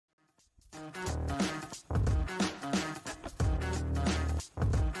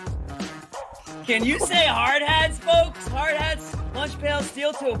Can you say hard hats, folks? Hard hats, lunch pails,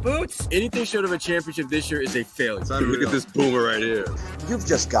 steel-toe boots? Anything short of a championship this year is a failure. Look at this boomer right here. You've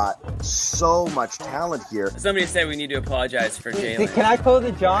just got so much talent here. Somebody said we need to apologize for Jalen. Can I close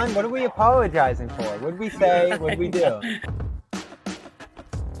it, John? What are we apologizing for? What did we say? What did we do?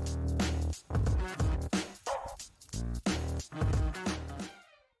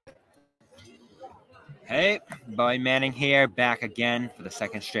 Hey, Bobby Manning here, back again for the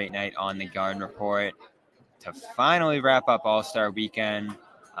second straight night on the Garden Report to finally wrap up All-Star Weekend.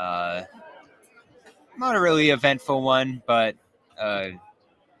 Not a really eventful one, but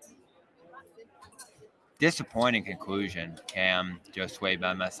disappointing conclusion. Cam, Josue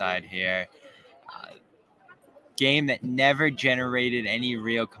by my side here. Game that never generated any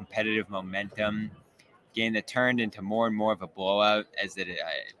real competitive momentum. Game that turned into more and more of a blowout as it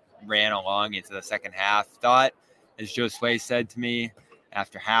ran along into the second half. Thought, as Josue said to me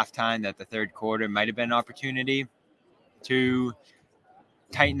after halftime, that the third quarter might have been an opportunity to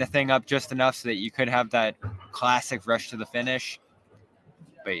tighten the thing up just enough so that you could have that classic rush to the finish.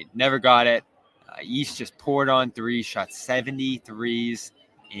 But never got it. East just poured on threes, shot 70 threes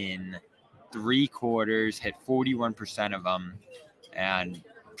in 3 quarters, hit 41% of them, and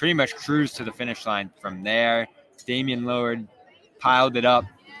pretty much cruised to the finish line from there. Damian Lillard piled it up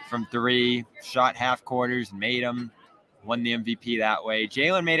from 3, shot half quarters and made them, won the MVP that way.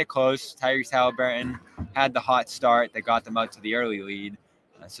 Jalen made it close. Tyrese Halliburton had the hot start that got them out to the early lead.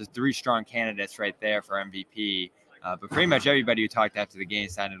 So 3 strong candidates right there for MVP. But pretty much everybody who talked after the game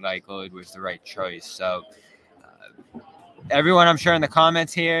sounded like Lillard was the right choice. So everyone, I'm sure, in the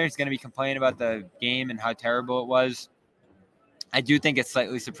comments here is going to be complaining about the game and how terrible it was. I do think it's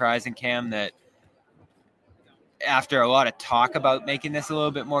slightly surprising, Cam, that after a lot of talk about making this a little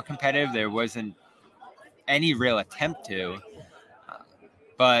bit more competitive, there wasn't any real attempt to.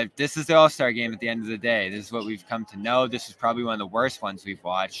 But this is the All-Star game at the end of the day. This is what we've come to know. This is probably one of the worst ones we've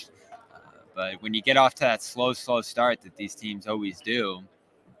watched. But when you get off to that slow start that these teams always do,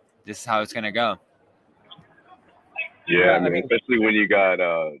 this is how it's going to go. Yeah, I mean, especially when you got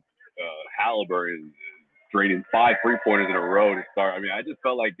Halliburton trading 5 3-pointers in a row to start. I mean, I just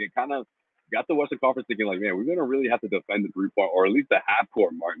felt like they kind of got the Western Conference thinking, like, man, we're going to really have to defend the 3-point or at least the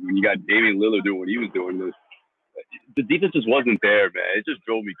half-court mark. When you got Damian Lillard doing what he was doing, the defense just wasn't there, man. It just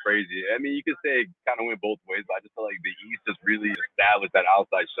drove me crazy. I mean, you could say it kind of went both ways, but I just felt like the East just really established that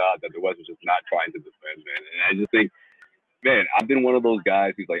outside shot that the West was just not trying to defend, man. And I just think, man, I've been one of those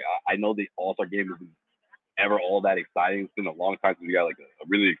guys who's like, I know the All-Star game isn't ever all that exciting. It's been a long time since we got like a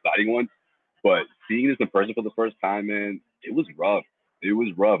really exciting one. But seeing this in person for the first time, man, it was rough. It was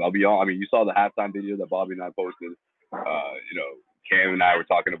rough. I'll be honest. I mean, you saw the halftime video that Bobby and I posted. Cam and I were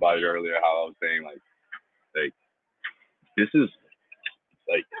talking about it earlier, how I was saying, like this is,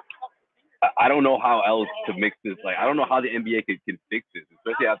 like, I don't know how else to mix this. Like, I don't know how the NBA can fix this,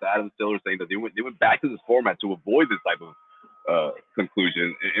 especially after Adam Silver saying that they went back to this format to avoid this type of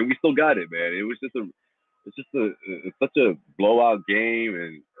conclusion, and we still got it, man. It was just it's such a blowout game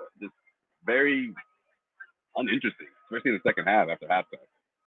and just very uninteresting, especially in the second half after halftime.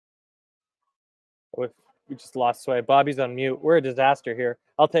 We just lost Sway. Bobby's on mute. We're a disaster here.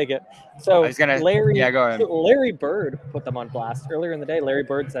 I'll take it. So Larry Bird put them on blast earlier in the day. Larry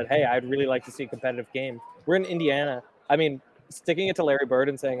Bird said, "Hey, I'd really like to see a competitive game. We're in Indiana." I mean, sticking it to Larry Bird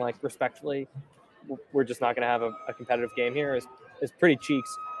and saying, like, respectfully, we're just not going to have a competitive game here is pretty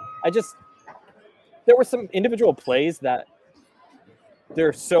cheeks. There were some individual plays that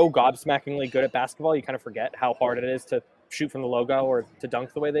they're so gobsmackingly good at basketball, you kind of forget how hard it is to shoot from the logo or to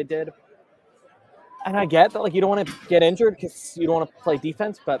dunk the way they did. And I get that, like, you don't want to get injured because you don't want to play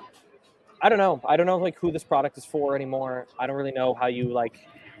defense, but I don't know. I don't know, like, who this product is for anymore. I don't really know how you, like...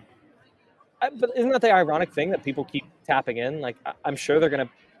 but isn't that the ironic thing that people keep tapping in? Like, I'm sure they're going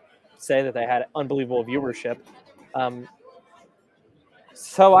to say that they had unbelievable viewership.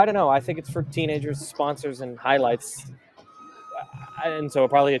 So I don't know. I think it's for teenagers, sponsors, and highlights. And so it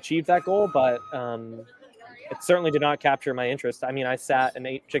probably achieved that goal, but it certainly did not capture my interest. I mean, I sat and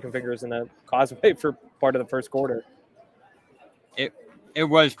ate chicken fingers in the Causeway for part of the first quarter. It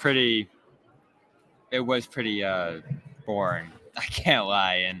was pretty boring. I can't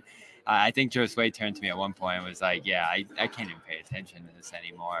lie. And I think Josue turned to me at one point and was like, yeah, I can't even pay attention to this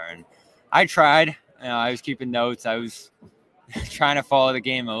anymore. And I tried. I was keeping notes. I was trying to follow the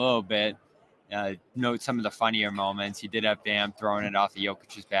game a little bit. Note some of the funnier moments. He did have Bam throwing it off of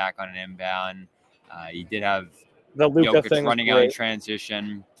Jokic's back on an inbound. He did have the Luka Jokic running out in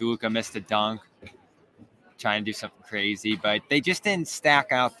transition. Luka missed a dunk, trying to do something crazy, but they just didn't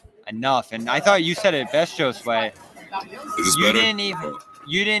stack up enough. And I thought you said it best, Josue.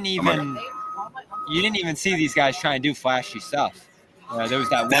 You didn't even you didn't even see these guys trying to do flashy stuff. There was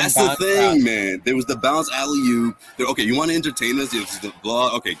that one. That's the thing, man. There was the bounce alley-oop. Okay, you want to entertain us? It's the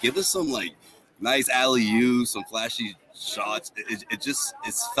blog. Okay, give us some like nice alley-oop, some flashy shots.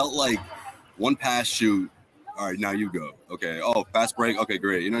 It felt like one pass shoot. All right, now you go. Okay. Oh, fast break. Okay,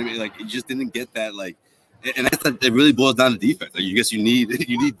 great. You know what I mean? Like, you just didn't get that. Like, and it really boils down to defense. Like, you guess you need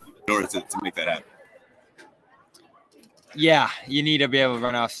in order to make that happen. Yeah, you need to be able to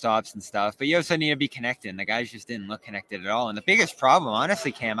run off stops and stuff, but you also need to be connected. And the guys just didn't look connected at all. And the biggest problem,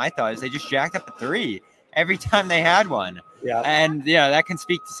 honestly, Cam, I thought, is they just jacked up a three every time they had one. Yeah. And that can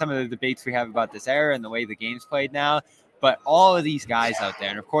speak to some of the debates we have about this era and the way the game's played now. But all of these guys out there,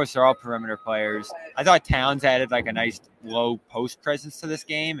 and of course they're all perimeter players. I thought Towns added like a nice low post presence to this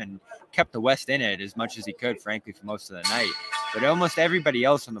game and kept the West in it as much as he could, frankly, for most of the night. But almost everybody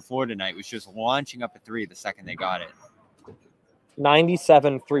else on the floor tonight was just launching up a three the second they got it.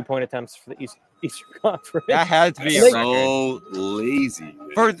 97 3-point attempts for the Eastern Conference. That had to be a record. So lazy.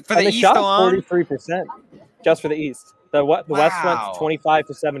 For the East shot alone? 43% just for the East. The West went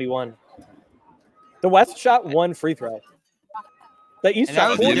 25-71. The West shot one free throw. The East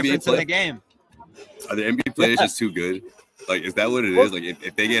shot the difference in the game. Are the NBA players just too good? Like, is that what it is? Like,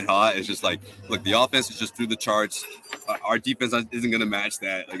 if they get hot, it's just like, look, the offense is just through the charts. Our defense isn't going to match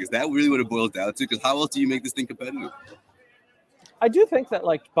that. Like, is that really what it boils down to? Because how else do you make this thing competitive? I do think that,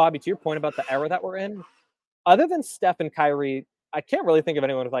 like, Bobby, to your point about the era that we're in, other than Steph and Kyrie, I can't really think of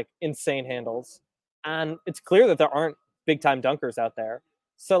anyone with, like, insane handles. And it's clear that there aren't big-time dunkers out there.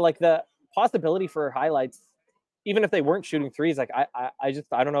 So, like, the possibility for highlights, even if they weren't shooting threes, like, I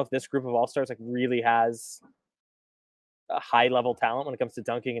don't know if this group of All-Stars, like, really has a high-level talent when it comes to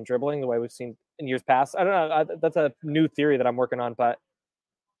dunking and dribbling the way we've seen in years past. I don't know. That's a new theory that I'm working on, but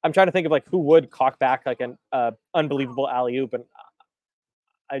I'm trying to think of, like, who would cock back, like, an unbelievable alley-oop, and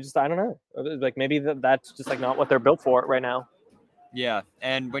I don't know. Like, maybe that's just, like, not what they're built for right now. Yeah,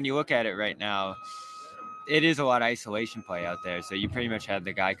 and when you look at it right now, it is a lot of isolation play out there. So you pretty much had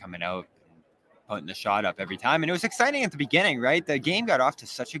the guy coming out, putting the shot up every time. And it was exciting at the beginning, right? The game got off to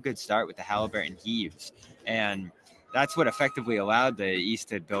such a good start with the Halliburton heaves. And that's what effectively allowed the East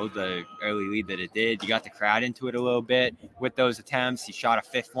to build the early lead that it did. You got the crowd into it a little bit with those attempts. He shot a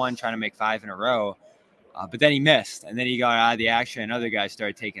fifth one, trying to make 5 in a row. But then he missed, and then he got out of the action, and other guys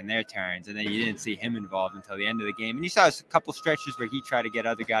started taking their turns, and then you didn't see him involved until the end of the game. And you saw a couple stretches where he tried to get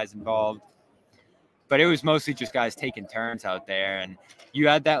other guys involved, but it was mostly just guys taking turns out there. And you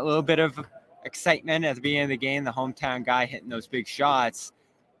had that little bit of excitement at the beginning of the game, the hometown guy hitting those big shots.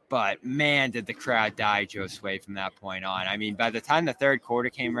 But, man, did the crowd die Josue from that point on. I mean, by the time the third quarter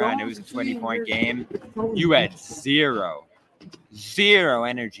came around, it was a 20-point game. You had zero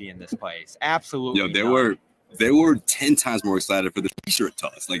energy in this place. Absolutely. They were 10 times more excited for the t-shirt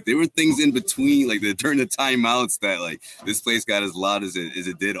toss. Like, there were things in between, like during the timeouts that, like, this place got as loud as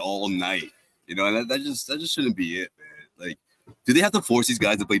it did all night. You know, and that just shouldn't be it, man. Like, do they have to force these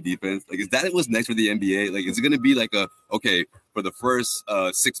guys to play defense? Like, is that what's next for the NBA? Like, is it going to be like for the first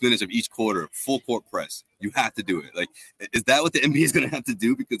 6 minutes of each quarter, full court press? You have to do it. Like, is that what the NBA is going to have to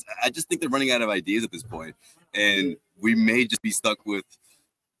do? Because I just think they're running out of ideas at this point. And we may just be stuck with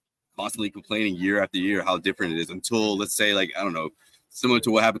constantly complaining year after year how different it is until, let's say, like, I don't know, similar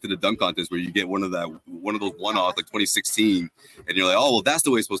to what happened to the dunk contest where you get one of those one-offs like 2016 and you're like, oh, well, that's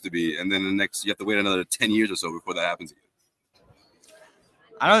the way it's supposed to be. And then you have to wait another 10 years or so before that happens again.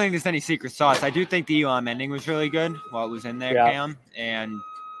 I don't think there's any secret sauce. I do think the Elam ending was really good while it was in there, yeah. Cam. And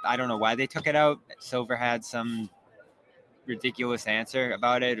I don't know why they took it out. Silver had some ridiculous answer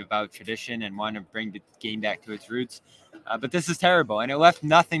about it, about tradition and wanting to bring the game back to its roots. But this is terrible. And it left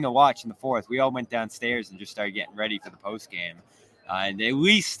nothing to watch in the fourth. We all went downstairs and just started getting ready for the post game. And at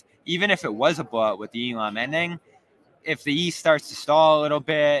least, even if it was a blowout with the Elam ending, if the East starts to stall a little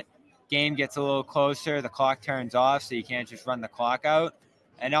bit, game gets a little closer, the clock turns off, so you can't just run the clock out.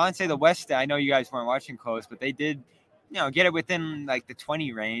 And I would say the West, I know you guys weren't watching close, but they did, get it within like the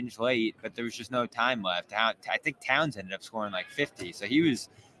 20 range late, but there was just no time left. I think Towns ended up scoring like 50. So he was,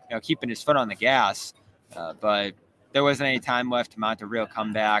 keeping his foot on the gas, but there wasn't any time left to mount a real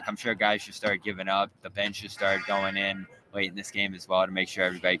comeback. I'm sure guys just started giving up. The bench just started going in late in this game as well to make sure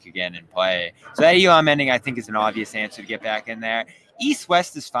everybody could get in and play. So that Elam ending, I think, is an obvious answer to get back in there.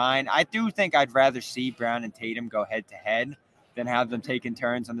 East-West is fine. I do think I'd rather see Brown and Tatum go head-to-head than have them taking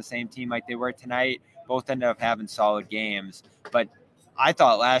turns on the same team like they were tonight. Both ended up having solid games. But I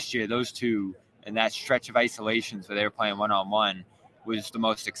thought last year those two in that stretch of isolations where they were playing one-on-one was the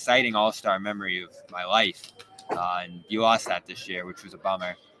most exciting all-star memory of my life. And you lost that this year, which was a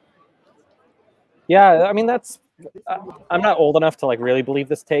bummer. Yeah, I mean, that's I'm not old enough to like really believe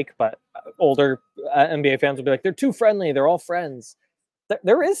this take, but older NBA fans will be like, they're too friendly. They're all friends.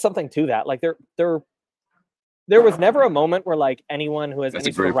 There is something to that. Like there was never a moment where like anyone who has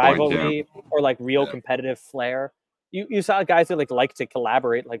any sort of rivalry or like real competitive flair. You saw guys who like to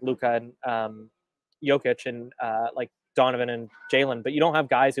collaborate, like Luka and Jokic and like Donovan and Jalen, but you don't have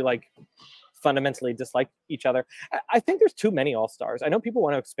guys who like fundamentally dislike each other. I think there's too many all-stars. I know people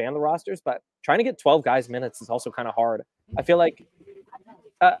want to expand the rosters, but trying to get 12 guys minutes is also kind of hard. I feel like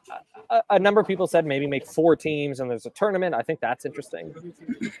a number of people said maybe make 4 teams and there's a tournament. I think that's interesting.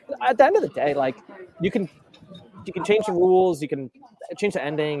 At the end of the day, like you can change the rules, you can change the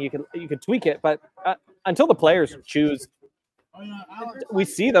ending, you can tweak it, but until the players choose, we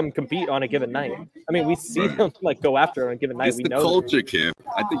see them compete on a given night. I mean, we see them like go after on a given night. It's the culture, Kim.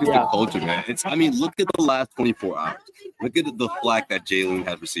 I think it's the culture, man. Look at the last 24 hours. Look at the flack that Jalen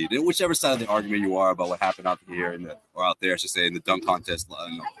has received. And whichever side of the argument you are about what happened out here or out there, I should say, in the dunk contest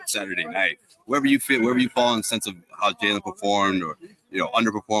Saturday night, wherever you fall in the sense of how Jalen performed or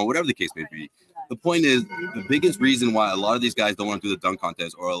underperformed, whatever the case may be. The point is, the biggest reason why a lot of these guys don't want to do the dunk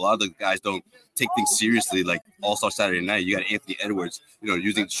contest, or a lot of the guys don't take things seriously, like All-Star Saturday night. You got Anthony Edwards,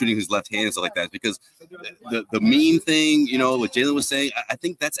 shooting his left hand and stuff like that. Because the meme thing, what Jalen was saying, I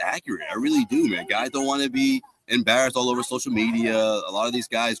think that's accurate. I really do, man. Guys don't want to be embarrassed all over social media. A lot of these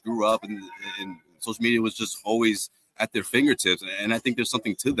guys grew up and social media was just always at their fingertips, and I think there's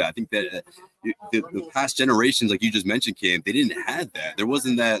something to that. I think that the past generations, like you just mentioned, Cam, they didn't have that. There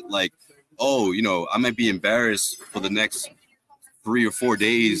wasn't that like, oh, I might be embarrassed for the next 3 or 4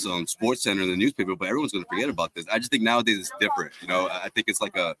 days on SportsCenter and the newspaper, but everyone's going to forget about this. I just think nowadays it's different. I think it's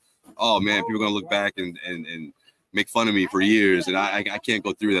like oh man, people are going to look back and make fun of me for years, and I can't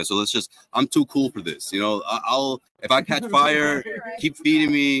go through that. So I'm too cool for this. If I catch fire, keep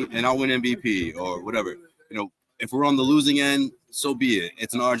feeding me, and I'll win MVP or whatever. If we're on the losing end, so be it.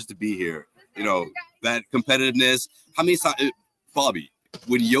 It's an honor just to be here. That competitiveness. How many times, Bobby?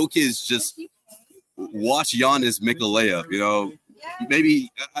 When Jokic just watch Giannis make a layup,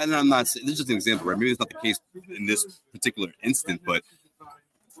 maybe, and I'm not saying, this is just an example, right? Maybe it's not the case in this particular instant, but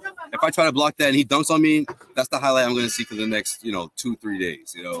if I try to block that and he dunks on me, that's the highlight I'm going to see for the next, 2-3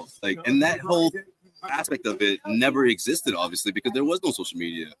 days, and that whole aspect of it never existed, obviously, because there was no social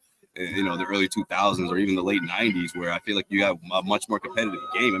media in, the early 2000s or even the late 90s, where I feel like you have a much more competitive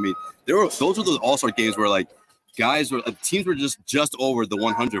game. I mean, those were the all-star games where like, teams were just over the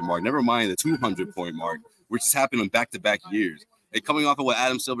 100 mark, never mind the 200-point mark, which has happened on back-to-back years. And coming off of what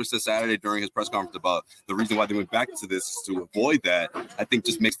Adam Silver said Saturday during his press conference about the reason why they went back to this is to avoid that, I think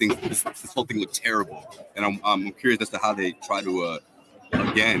just makes this whole thing look terrible. And I'm curious as to how they try to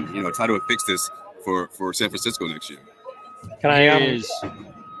try to fix this for San Francisco next year. Can I?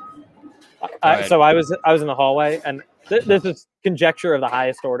 So I was in the hallway, and this is conjecture of the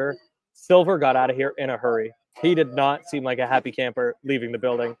highest order. Silver got out of here in a hurry. He did not seem like a happy camper leaving the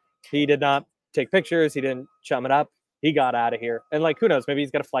building. He did not take pictures. He didn't chum it up. He got out of here. And, like, who knows? Maybe he's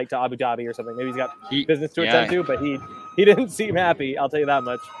got a flight to Abu Dhabi or something. Maybe he's got business to attend to, but he didn't seem happy. I'll tell you that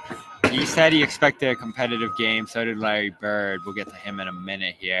much. He said he expected a competitive game. So did Larry Bird. We'll get to him in a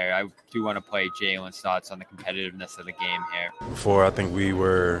minute here. I do want to play Jalen's thoughts on the competitiveness of the game here. Before, I think we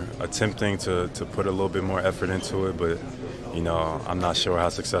were attempting to put a little bit more effort into it, but, I'm not sure how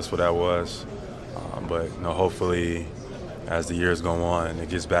successful that was. But hopefully, as the years go on, it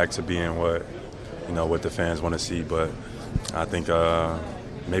gets back to being what the fans want to see. But I think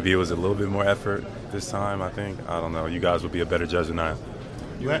maybe it was a little bit more effort this time. I don't know. You guys would be a better judge than I.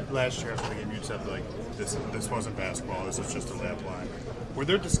 Last year after the game, you said like this wasn't basketball. This was just a layup line. Were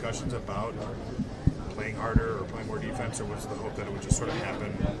there discussions about playing harder or playing more defense, or was the hope that it would just sort of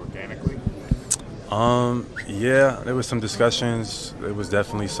happen organically? Yeah, there was some discussions. There was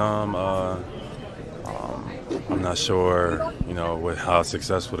definitely some. I'm not sure, how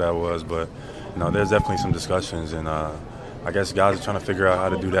successful that was, but, there's definitely some discussions, and I guess guys are trying to figure out how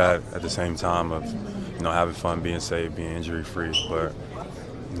to do that at the same time of, having fun, being safe, being injury-free, but,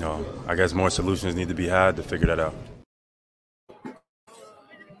 I guess more solutions need to be had to figure that out.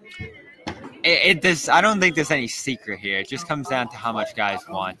 I don't think there's any secret here. It just comes down to how much guys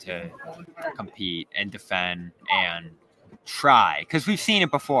want to compete and defend and try, because we've seen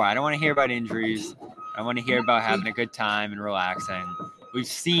it before. I don't want to hear about injuries. I want to hear about having a good time and relaxing. We've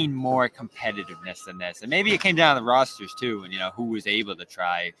seen more competitiveness than this. And maybe it came down to the rosters too, and who was able to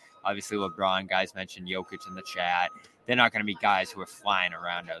try. Obviously, LeBron, guys mentioned Jokic in the chat. They're not going to be guys who are flying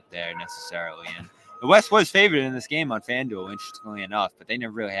around out there necessarily. And the West was favored in this game on FanDuel, interestingly enough, but they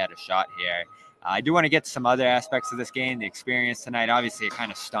never really had a shot here. I do want to get to some other aspects of this game, the experience tonight. Obviously, it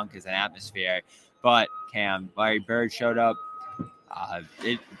kind of stunk as an atmosphere. But Larry Bird showed up.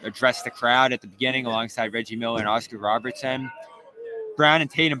 It addressed the crowd at the beginning alongside Reggie Miller and Oscar Robertson. Brown and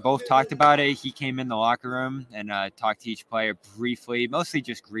Tatum both talked about it. He came in the locker room and talked to each player briefly, mostly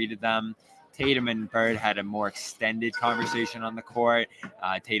just greeted them. Tatum and Bird had a more extended conversation on the court.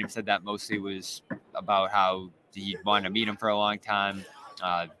 Tatum said that mostly was about how he wanted to meet him for a long time.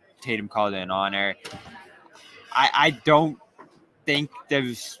 Tatum called it an honor. I don't think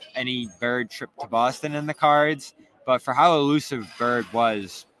there's any Bird trip to Boston in the cards, but for how elusive Bird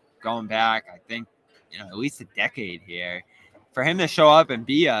was going back, I think, at least a decade here, for him to show up and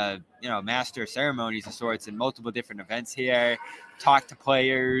be a, master of ceremonies of sorts in multiple different events here, talk to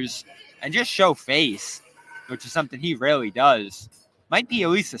players, and just show face, which is something he rarely does, might be at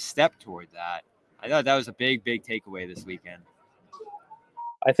least a step toward that. I thought that was a big, big takeaway this weekend.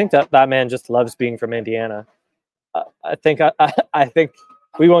 I think that man just loves being from Indiana. I think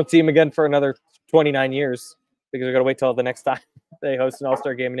we won't see him again for another 29 years because we're going to wait till the next time they host an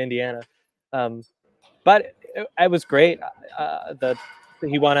All-Star game in Indiana. But it was great.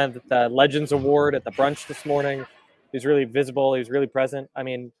 He won the Legends Award at the brunch this morning. He was really visible. He was really present. I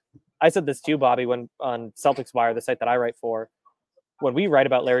mean, I said this to you, Bobby, when on Celtics Wire, the site that I write for, when we write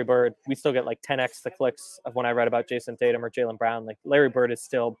about Larry Bird, we still get like 10x the clicks of when I write about Jason Tatum or Jaylen Brown. Like Larry Bird is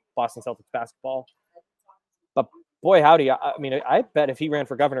still Boston Celtics basketball. But boy, howdy. I mean, I bet if he ran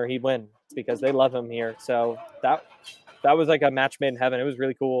for governor, he'd win because they love him here. So that was like a match made in heaven. It was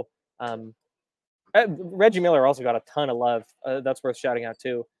really cool. Reggie Miller also got a ton of love. That's worth shouting out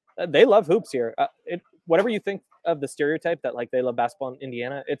too. They love hoops here. Whatever you think of the stereotype that like they love basketball in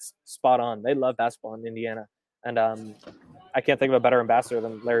Indiana, it's spot on. They love basketball in Indiana. And I can't think of a better ambassador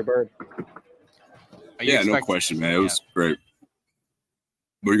than Larry Bird. Yeah, no question, man. It was great.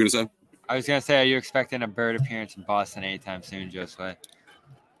 What were you going to say? I was going to say, are you expecting a Bird appearance in Boston anytime soon, Josue?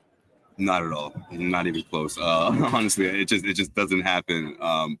 Not at all. Not even close. Honestly, it just doesn't happen.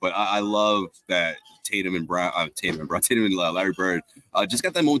 But I love that Tatum and Larry Bird just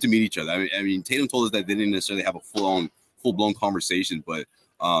got that moment to meet each other. I mean, Tatum told us that they didn't necessarily have a full-blown conversation, but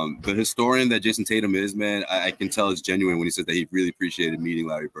the historian that Jason Tatum is, man, I can tell it's genuine when he said that he really appreciated meeting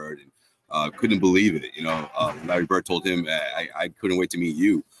Larry Bird and couldn't believe it. Larry Bird told him, I couldn't wait to meet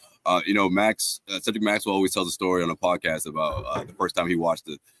you. Cedric Maxwell always tells a story on a podcast about the first time he watched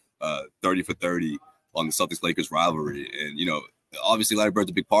the 30 for 30 on the Celtics-Lakers rivalry. And, obviously Larry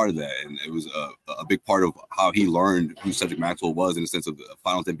Bird's a big part of that. And it was a big part of how he learned who Cedric Maxwell was in the sense of the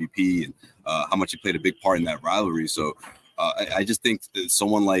Finals MVP and how much he played a big part in that rivalry. So I just think that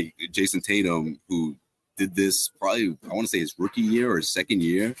someone like Jason Tatum, who did this probably, I want to say his rookie year or his second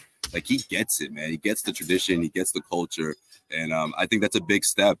year, like he gets it, man. He gets the tradition. He gets the culture. And I think that's a big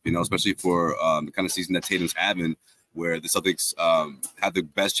step, especially for the kind of season that Tatum's having, where the Celtics have the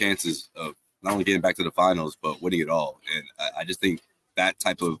best chances of not only getting back to the finals, but winning it all. And I just think that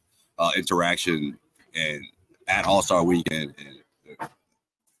type of interaction and at All-Star Weekend, and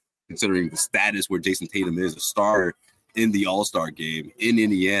considering the status where Jason Tatum is, a starter in the All-Star game in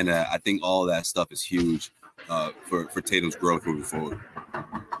Indiana, I think all that stuff is huge for Tatum's growth moving forward.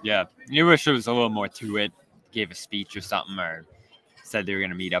 Yeah, you wish there was a little more to it. Gave a speech or something, or said they were going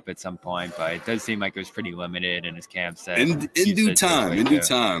to meet up at some point, but it does seem like it was pretty limited. And as Cam said, in due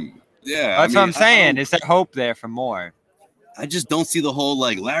time. Yeah, that's what I'm saying. Is there hope there for more? I just don't see the whole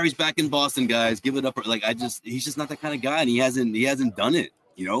like Larry's back in Boston, guys. Give it up. Like he's just not that kind of guy, and he hasn't done it.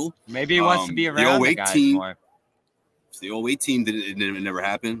 Maybe he wants to be around the guys more. The 08 team it never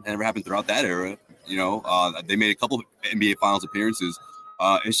happened. It never happened throughout that era. They made a couple of NBA Finals appearances.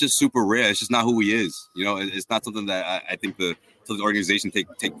 It's just super rare. It's just not who he is. It's not something that I think the organization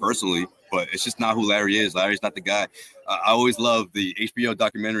take personally, but it's just not who Larry is. Larry's not the guy. I always love the HBO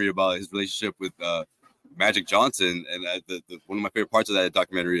documentary about his relationship with Magic Johnson, and one of my favorite parts of that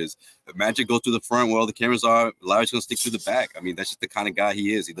documentary is Magic goes to the front where all the cameras are. Larry's gonna stick to the back. I mean, that's just the kind of guy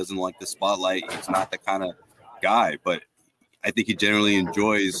he is. He doesn't like the spotlight. He's not that kind of guy, but I think he generally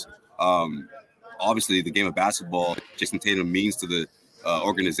enjoys obviously the game of basketball. Jason Tatum means to the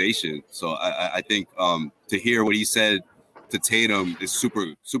organization. So I think to hear what he said to Tatum is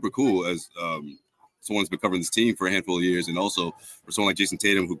super, super cool as someone who's been covering this team for a handful of years, and also for someone like Jason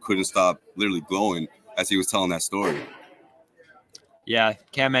Tatum who couldn't stop literally glowing as he was telling that story. Yeah,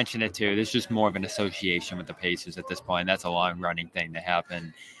 Cam mentioned it too. There's just more of an association with the Pacers at this point. That's a long-running thing that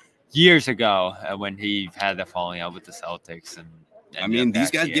happened years ago when he had the falling out with the Celtics. And I mean, these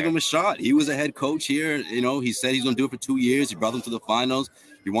guys give him a shot. He was a head coach here. He said he's going to do it for 2 years. He brought them to the finals.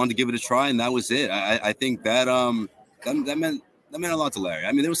 He wanted to give it a try, and that was it. I think that meant a lot to Larry.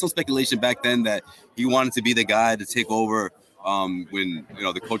 I mean, there was some speculation back then that he wanted to be the guy to take over when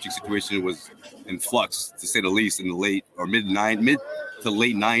the coaching situation was in flux, to say the least, in the late or mid to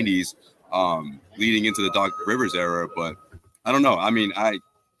late 90s, leading into the Doc Rivers era. But I don't know. I mean, I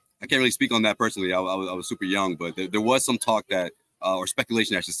can't really speak on that personally. I was super young, but there was some talk that, or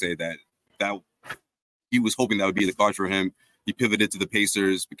speculation, I should say, that he was hoping that would be the cards for him. He pivoted to the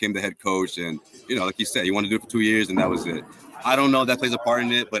Pacers, became the head coach, and like you said, he wanted to do it for 2 years, and that was it. I don't know if that plays a part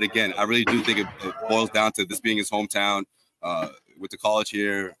in it, but again, I really do think it boils down to this being his hometown. Went to college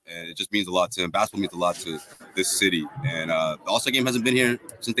here, and it just means a lot to him. Basketball means a lot to this city, and the All-Star game hasn't been here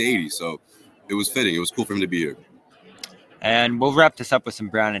since the 80s, so it was fitting. It was cool for him to be here. And we'll wrap this up with some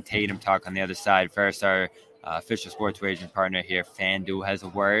Brown and Tatum talk on the other side. First, our official sports wagering partner here, FanDuel, has a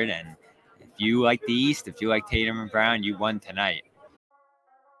word, and if you like the East, if you like Tatum and Brown, you won tonight.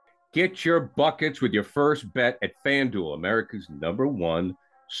 Get your buckets with your first bet at FanDuel, America's #1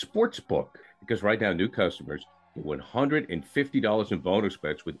 sports book. Because right now, new customers get $150 in bonus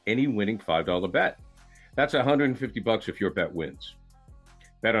bets with any winning $5 bet. That's $150 if your bet wins.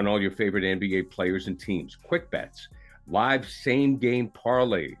 Bet on all your favorite NBA players and teams. Quick bets, live same-game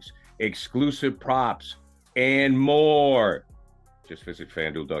parlays, exclusive props, and more. Just visit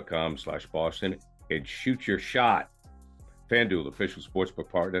FanDuel.com/Boston and shoot your shot. FanDuel, official sportsbook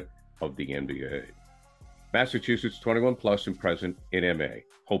partner of the NBA. Massachusetts 21 plus and present in MA.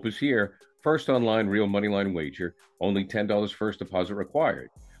 Hope is here. First online real moneyline wager. Only $10 first deposit required.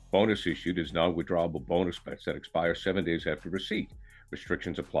 Bonus issued is non-withdrawable bonus bets that expire 7 days after receipt.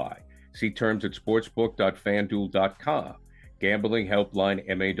 Restrictions apply. See terms at sportsbook.fanduel.com.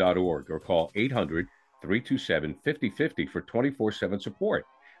 Gamblinghelplinema.org or call 800-327-5050 for 24/7 support.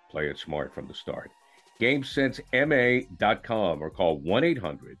 Play it smart from the start. GameSenseMA.com or call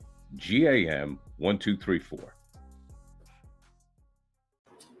 1-800-GAM-1234.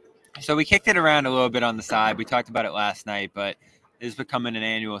 So we kicked it around a little bit on the side. We talked about it last night, but it's becoming an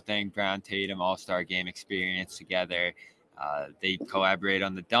annual thing. Brown Tatum All-Star Game experience together. They collaborated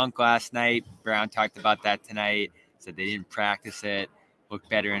on the dunk last night. Brown talked about that tonight. Said they didn't practice it. Looked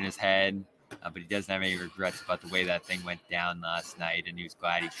better in his head, but he doesn't have any regrets about the way that thing went down last night, and he was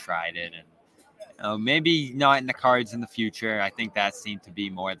glad he tried it. And maybe not in the cards in the future. I think that seemed to be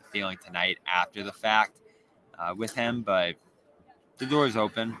more the feeling tonight after the fact with him, but the door's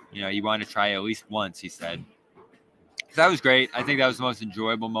open. You want to try at least once, he said. So that was great. I think that was the most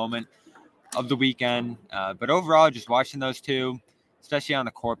enjoyable moment of the weekend. But overall, just watching those two, especially on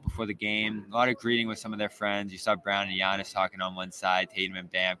the court before the game, a lot of greeting with some of their friends. You saw Brown and Giannis talking on one side, Tatum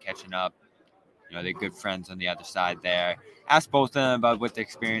and Bam catching up. They're good friends on the other side there. Asked both of them about what the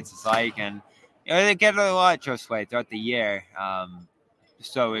experience is like, and they get it a lot, Josue, throughout the year.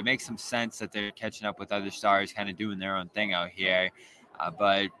 So it makes some sense that they're catching up with other stars, kind of doing their own thing out here.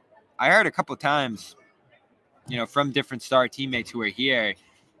 But I heard a couple of times, from different star teammates who are here,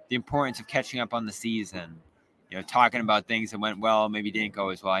 the importance of catching up on the season. Talking about things that went well, maybe didn't go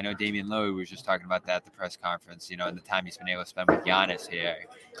as well. I know Damian Lillard was just talking about that at the press conference, and the time he's been able to spend with Giannis here.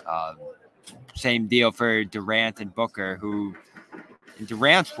 Same deal for Durant and Booker, who, in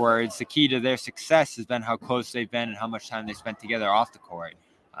Durant's words, the key to their success has been how close they've been and how much time they spent together off the court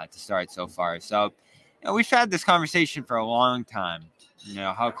to start so far. So, we've had this conversation for a long time,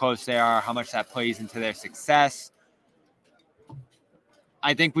 how close they are, how much that plays into their success.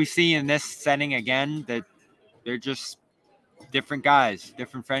 I think we see in this setting again that they're just different guys,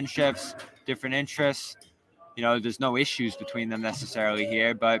 different friendships, different interests. There's no issues between them necessarily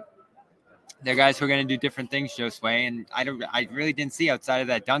here, but they're guys who are going to do different things, Josue. And I really didn't see outside of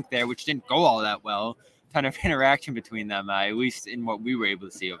that dunk there, which didn't go all that well, a ton of interaction between them, at least in what we were able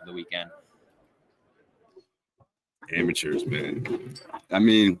to see over the weekend. Amateurs, man. I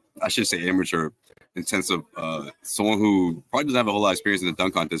mean, I should say amateur in sense of someone who probably doesn't have a whole lot of experience in the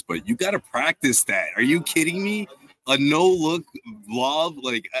dunk contest, but you got to practice that. Are you kidding me? A no-look lob?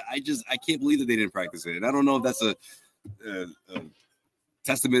 Like, I can't believe that they didn't practice it. And I don't know if that's a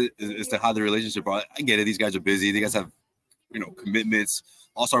testament as to how the relationship are. I get it. These guys are busy. These guys have, commitments.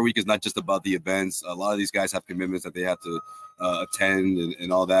 All-Star Week is not just about the events. A lot of these guys have commitments that they have to attend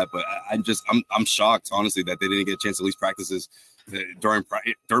and all that. But I'm shocked, honestly, that they didn't get a chance to at least practices during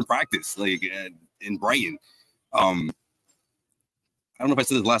practice, like in Brighton. I don't know if I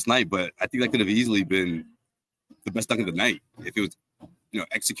said this last night, but I think that could have easily been the best dunk of the night if it was,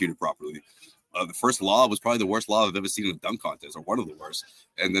 executed properly. The first lob was probably the worst lob I've ever seen in a dunk contest, or one of the worst.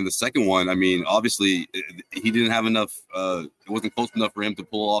 And then the second one, I mean, obviously he didn't have enough. It wasn't close enough for him to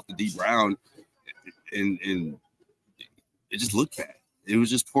pull off the D Brown, and it just looked bad. It was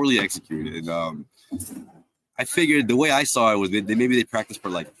just poorly executed. And I figured the way I saw it was maybe they practiced for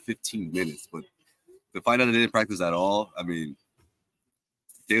like 15 minutes, but to find out they didn't practice at all, I mean,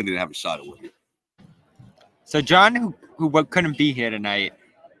 Jalen didn't have a shot at winning. So John, who couldn't be here tonight,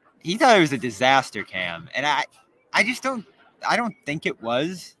 he thought it was a disaster, Cam, and I don't think it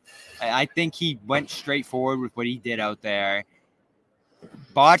was. I think he went straight forward with what he did out there.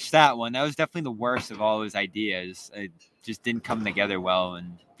 Botched that one. That was definitely the worst of all his ideas. It just didn't come together well,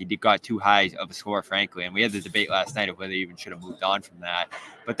 and he got too high of a score, frankly. And we had the debate last night of whether he even should have moved on from that.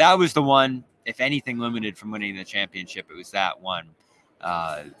 But that was the one, if anything, limited from winning the championship. It was that one.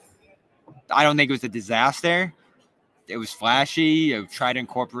 I don't think it was a disaster. It was flashy. It tried to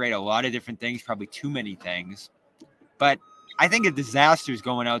incorporate a lot of different things, probably too many things. But I think a disaster is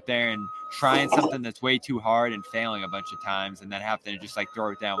going out there and trying something that's way too hard and failing a bunch of times and then having to just like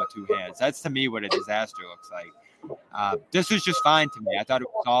throw it down with two hands. That's to me what a disaster looks like. This was just fine to me. I thought it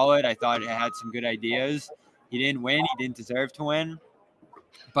was solid. I thought it had some good ideas. He didn't win. He didn't deserve to win.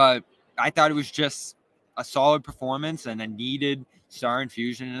 But I thought it was just a solid performance and a needed star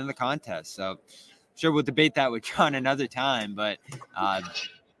infusion in the contest. So sure, we'll debate that with John another time. But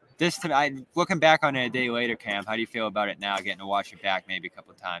this time, looking back on it a day later, Cam, how do you feel about it now, getting to watch it back maybe a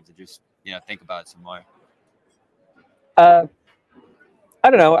couple of times and just, think about it some more? I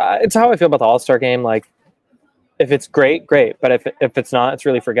don't know. It's how I feel about the All-Star game. Like, if it's great, great. But if it's not, it's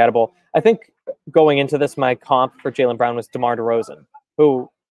really forgettable. I think going into this, my comp for Jaylen Brown was DeMar DeRozan, who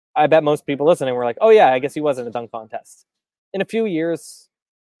I bet most people listening were like, oh, yeah, I guess he was in a dunk contest. In a few years,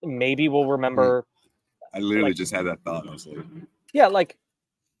 maybe we'll remember. I literally just had that thought. I was like, yeah, like,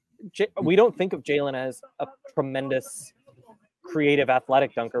 we don't think of Jaylen as a tremendous creative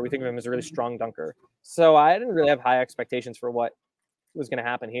athletic dunker. We think of him as a really strong dunker. So I didn't really have high expectations for what was going to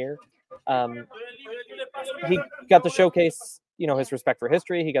happen here. He got to showcase, his respect for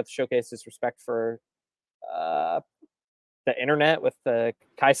history. He got to showcase his respect for the internet with the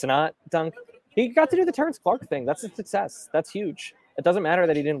Kai Cenat dunk. He got to do the Terrence Clark thing. That's a success. That's huge. It doesn't matter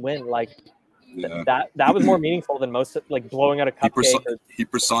that he didn't win. Like, that was more meaningful than most, like blowing out a cupcake. He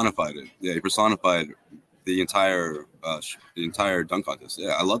personified it. Yeah, he personified the entire dunk contest.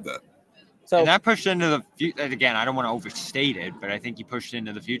 Yeah, I love that. So, and that pushed into the future. Again, I don't want to overstate it, but I think you pushed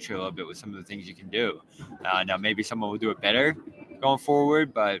into the future a little bit with some of the things you can do. Now, maybe someone will do it better going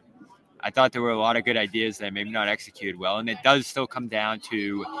forward, but I thought there were a lot of good ideas that maybe not executed well, and it does still come down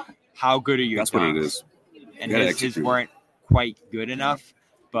to how good are your That's dunks. What it is. And his weren't quite good enough,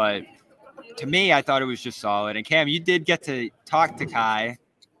 but to me, I thought it was just solid. And Cam, you did get to talk to Kai.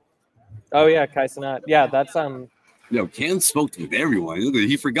 Oh yeah, Kai Cenat. Yeah, that's Cam spoke with everyone.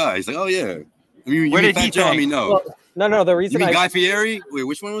 He forgot. He's like, oh yeah. I mean, what did he think? No. Well, no. The reason Guy Fieri. Wait,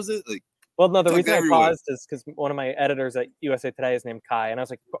 which one was it? Like, well, no. The reason I paused is because one of my editors at USA Today is named Kai, and I was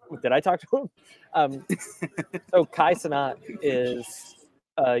like, did I talk to him? So Kai Cenat is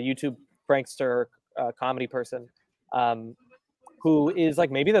a YouTube prankster, comedy person, who is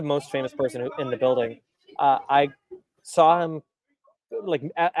like maybe the most famous person in the building. I saw him like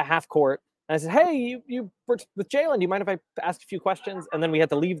at a half court, and I said, "Hey, you worked with Jaylen. Do you mind if I asked a few questions?" And then we had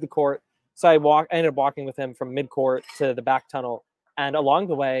to leave the court, so I ended up walking with him from mid court to the back tunnel. And along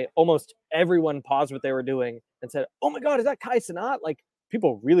the way, almost everyone paused what they were doing and said, "Oh my God, is that Kai Cenat?" Like,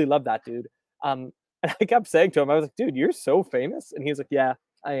 people really love that dude. And I kept saying to him, I was like, "Dude, you're so famous." And he was like, "Yeah,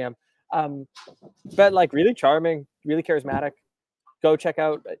 I am." But like, really charming, really charismatic. Go check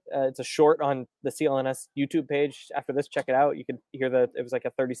out. It's a short on the CLNS YouTube page. After this, check it out. You can hear it was like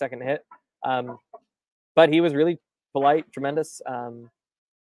a 30-second hit. But he was really polite, tremendous.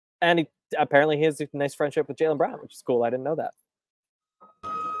 And apparently he has a nice friendship with Jaylen Brown, which is cool. I didn't know that.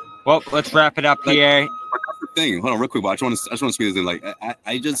 Well, let's wrap it up here. Hold on, real quick. I just want to speak this in. Like,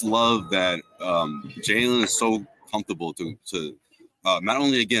 I just love that Jaylen is so comfortable to not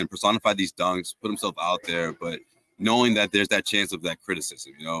only again personify these dunks, put himself out there, but knowing that there's that chance of that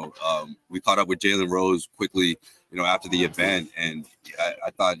criticism. We caught up with Jalen Rose quickly, after the event, and I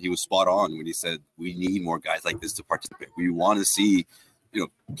thought he was spot on when he said we need more guys like this to participate. We want to see,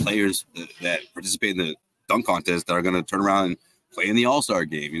 players that participate in the dunk contest that are going to turn around and play in the All-Star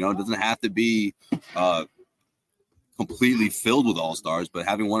game. It doesn't have to be completely filled with All-Stars, but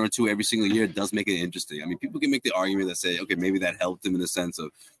having one or two every single year does make it interesting. I mean, people can make the argument that say, okay, maybe that helped him in the sense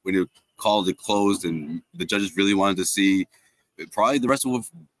of when it called it closed and the judges really wanted to see probably the rest of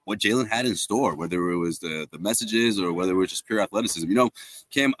what Jaylen had in store, whether it was the messages or whether it was just pure athleticism.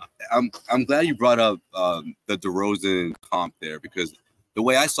 Cam, I'm glad you brought up the DeRozan comp there, because the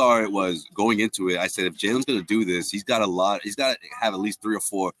way I saw it was going into it, I said, if Jaylen's going to do this, he's got to have at least 3 or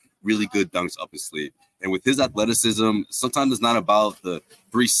 4 really good dunks up his sleeve. And with his athleticism, sometimes it's not about the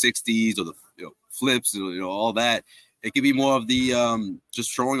 360s or the flips and all that. It could be more of the just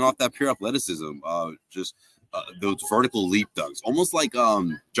showing off that pure athleticism, those vertical leap dunks, almost like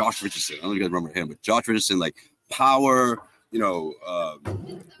Josh Richardson. I don't know if you guys remember him, but Josh Richardson, like power,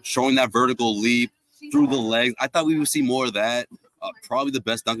 showing that vertical leap through the legs. I thought we would see more of that. Probably the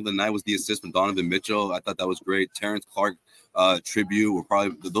best dunk of the night was the assist from Donovan Mitchell. I thought that was great. Terrence Clark tribute were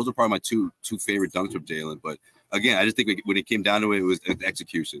those are probably my two favorite dunks from Jalen. But again, I just think when it came down to it, it was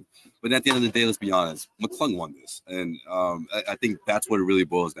execution. But at the end of the day, let's be honest, McClung won this, and I think that's what it really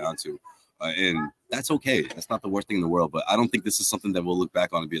boils down to. And that's okay. That's not the worst thing in the world. But I don't think this is something that we'll look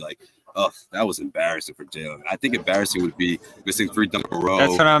back on and be like, oh, that was embarrassing for Jalen. I think embarrassing would be missing 3 dunks in a row.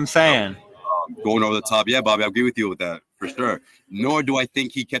 That's what I'm saying. Going over the top. Yeah, Bobby, I agree with you with that for sure. Nor do I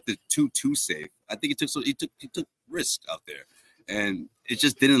think he kept it too safe. I think he took risk out there, and it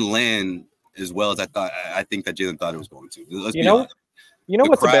just didn't land as well as I thought. I think that Jalen thought it was going to. You know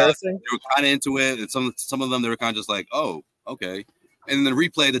what's embarrassing? They were kind of into it, and some of them they were kind of just like, oh, okay. And in the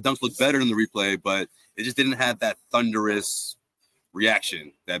replay, the dunks looked better in the replay, but it just didn't have that thunderous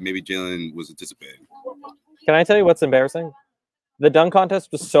reaction that maybe Jalen was anticipating. Can I tell you what's embarrassing? The dunk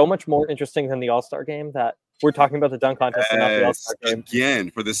contest was so much more interesting than the All-Star game that we're talking about the dunk contest and not the All-Star game. Again,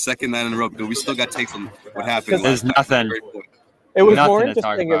 for the second night in a row, because we still got takes on what happened. There's nothing. It was more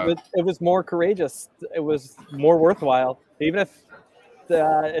interesting. It was more courageous. It was more worthwhile. Even if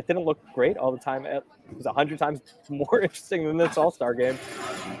it didn't look great all the time, it was 100 times more interesting than this All-Star game.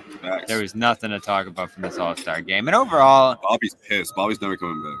 There was nothing to talk about from this All-Star game. And overall... Bobby's pissed. Bobby's never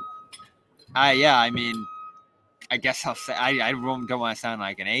coming back. Yeah, I mean... I guess I'll say I don't want to sound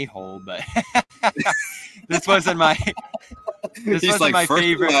like an a-hole, but this wasn't my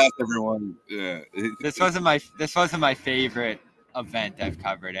favorite. Everyone, yeah. This wasn't my favorite event I've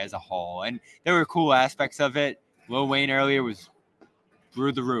covered as a whole, and there were cool aspects of it. Lil Wayne earlier was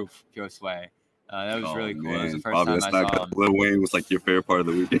through the roof, Joe Sway. That was really cool. Man. It was the first Bobby, time I saw him. Lil Wayne was like your favorite part of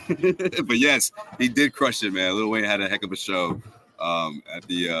the weekend, but yes, he did crush it, man. Lil Wayne had a heck of a show. At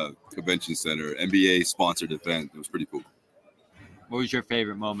the convention center, NBA sponsored event. It was pretty cool. What was your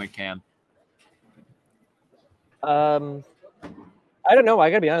favorite moment, Cam? I don't know.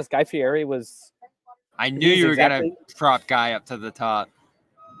 I gotta be honest. Guy Fieri was. I knew you were gonna prop Guy up to the top.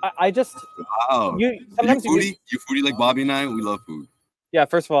 I just. Wow. You foodie like Bobby and I. We love food. Yeah.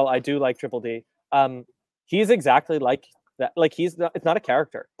 First of all, I do like Triple D. He's exactly like that. Like it's not a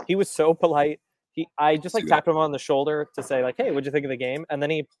character. He was so polite. I just tapped him on the shoulder to say like, "Hey, what'd you think of the game?" And then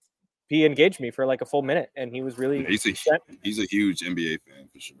he engaged me for like a full minute, and he was really. Yeah, he's a huge NBA fan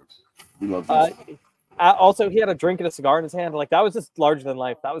for sure. We love this. Also, he had a drink and a cigar in his hand. Like that was just larger than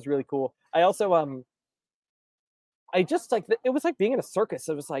life. That was really cool. I also I just like it was like being in a circus.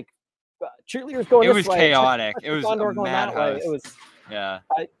 It was like cheerleaders going. It was chaotic. It was a madhouse. It was. Yeah.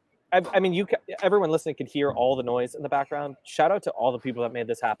 I mean, everyone listening could hear all the noise in the background. Shout out to all the people that made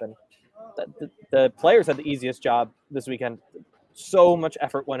this happen. The players had the easiest job this weekend. So much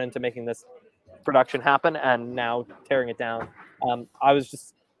effort went into making this production happen, and now tearing it down. I was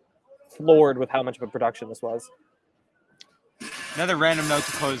just floored with how much of a production this was. Another random note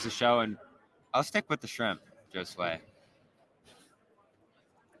to close the show, and I'll stick with the shrimp, Joe Sway.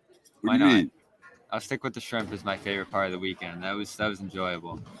 Why not? I'll stick with the shrimp as my favorite part of the weekend. That was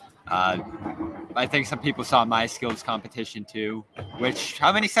enjoyable. I think some people saw my skills competition too. Which,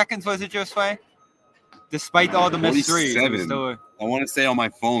 how many seconds was it, Joe Sway? Despite all the missed threes, it was still I want to say on my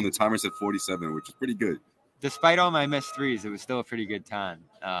phone the timer said 47, which is pretty good. Despite all my missed threes, it was still a pretty good time.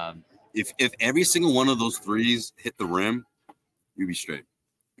 If every single one of those threes hit the rim, you'd be straight.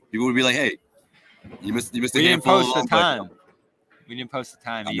 People would be like, "Hey, you missed." We didn't post the time. We didn't post the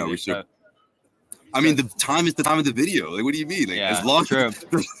time either. So. I mean, the time is the time of the video. Like, what do you mean? Like, as long as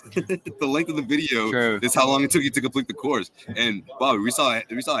the length of the video is how long it took you to complete the course. And Bobby, we saw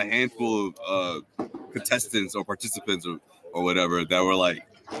a handful of contestants or participants or whatever that were like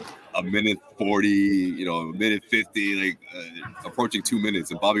a minute 40, a minute 50, like approaching 2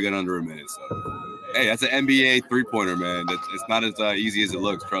 minutes, and Bobby got under a minute. So, hey, that's an NBA three-pointer, man. It's not as easy as it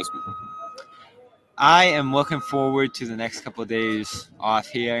looks. Trust me. I am looking forward to the next couple of days off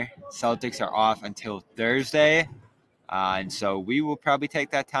here. Celtics are off until Thursday. And so we will probably take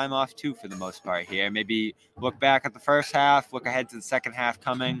that time off too for the most part here. Maybe look back at the first half, look ahead to the second half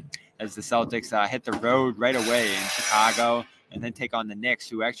coming as the Celtics hit the road right away in Chicago and then take on the Knicks,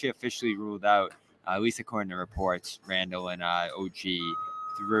 who actually officially ruled out, at least according to reports, Randall and OG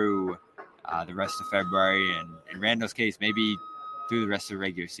through the rest of February. And in Randall's case, maybe through the rest of the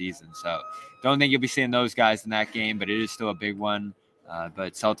regular season. So don't think you'll be seeing those guys in that game, but it is still a big one.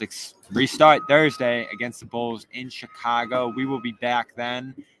 But Celtics restart Thursday against the Bulls in Chicago. We will be back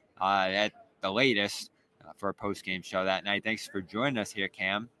then at the latest for a post-game show that night. Thanks for joining us here,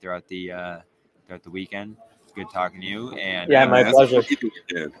 Cam, throughout the weekend. Good talking to you. And yeah, my pleasure.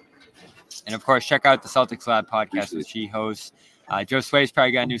 And of course, check out the Celtics Lab podcast that she hosts. Joe Sway's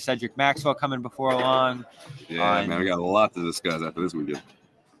probably got a new Cedric Maxwell coming before long. Yeah, man, we got a lot to discuss after this weekend.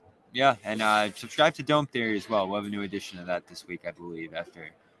 Yeah, and subscribe to Dome Theory as well. We'll have a new edition of that this week, I believe, after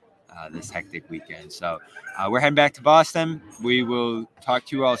this hectic weekend. So we're heading back to Boston. We will talk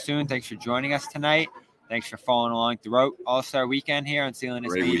to you all soon. Thanks for joining us tonight. Thanks for following along throughout All-Star Weekend here on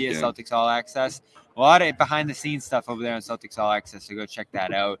CLNS Media, weekend. Celtics All Access. A lot of behind-the-scenes stuff over there on Celtics All Access, so go check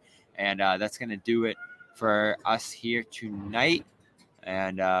that out. And that's going to do it for us here tonight.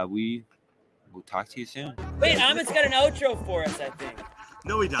 And we will talk to you soon. Wait, Amit's got an outro for us, I think.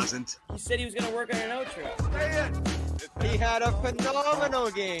 No, he doesn't. He said he was going to work on an outro. He had a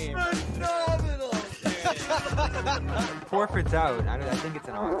phenomenal game. Phenomenal game. Forfeit's out. I think it's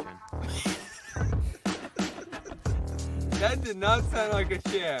an auction. That did not sound like a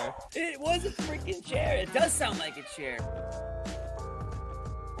chair. It was a freaking chair. It does sound like a chair.